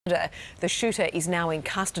The shooter is now in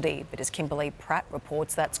custody, but as Kimberly Pratt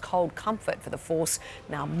reports, that's cold comfort for the force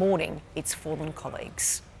now mourning its fallen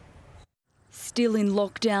colleagues. Still in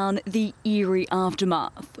lockdown, the eerie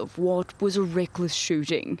aftermath of what was a reckless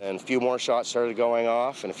shooting. And a few more shots started going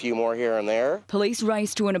off and a few more here and there. Police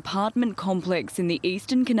raced to an apartment complex in the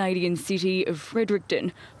eastern Canadian city of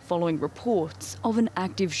Fredericton following reports of an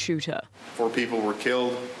active shooter. 4 people were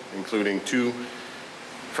killed, including 2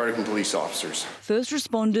 Fredericton police officers. First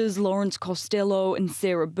responders Lawrence Costello and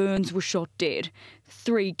Sarah Burns were shot dead.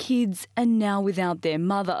 3 kids are now without their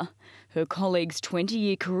mother. Her colleague's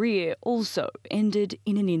 20-year career also ended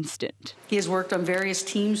in an instant. He has worked on various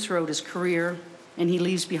teams throughout his career, and he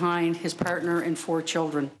leaves behind his partner and 4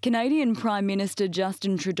 children. Canadian Prime Minister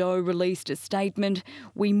Justin Trudeau released a statement.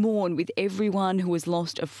 "We mourn with everyone who has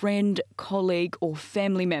lost a friend, colleague or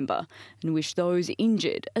family member and wish those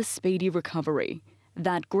injured a speedy recovery."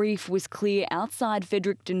 That grief was clear outside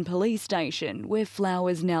Fredericton Police Station, where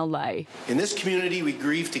flowers now lay. In this community, we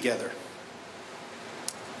grieve together,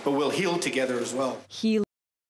 but we'll heal together as well.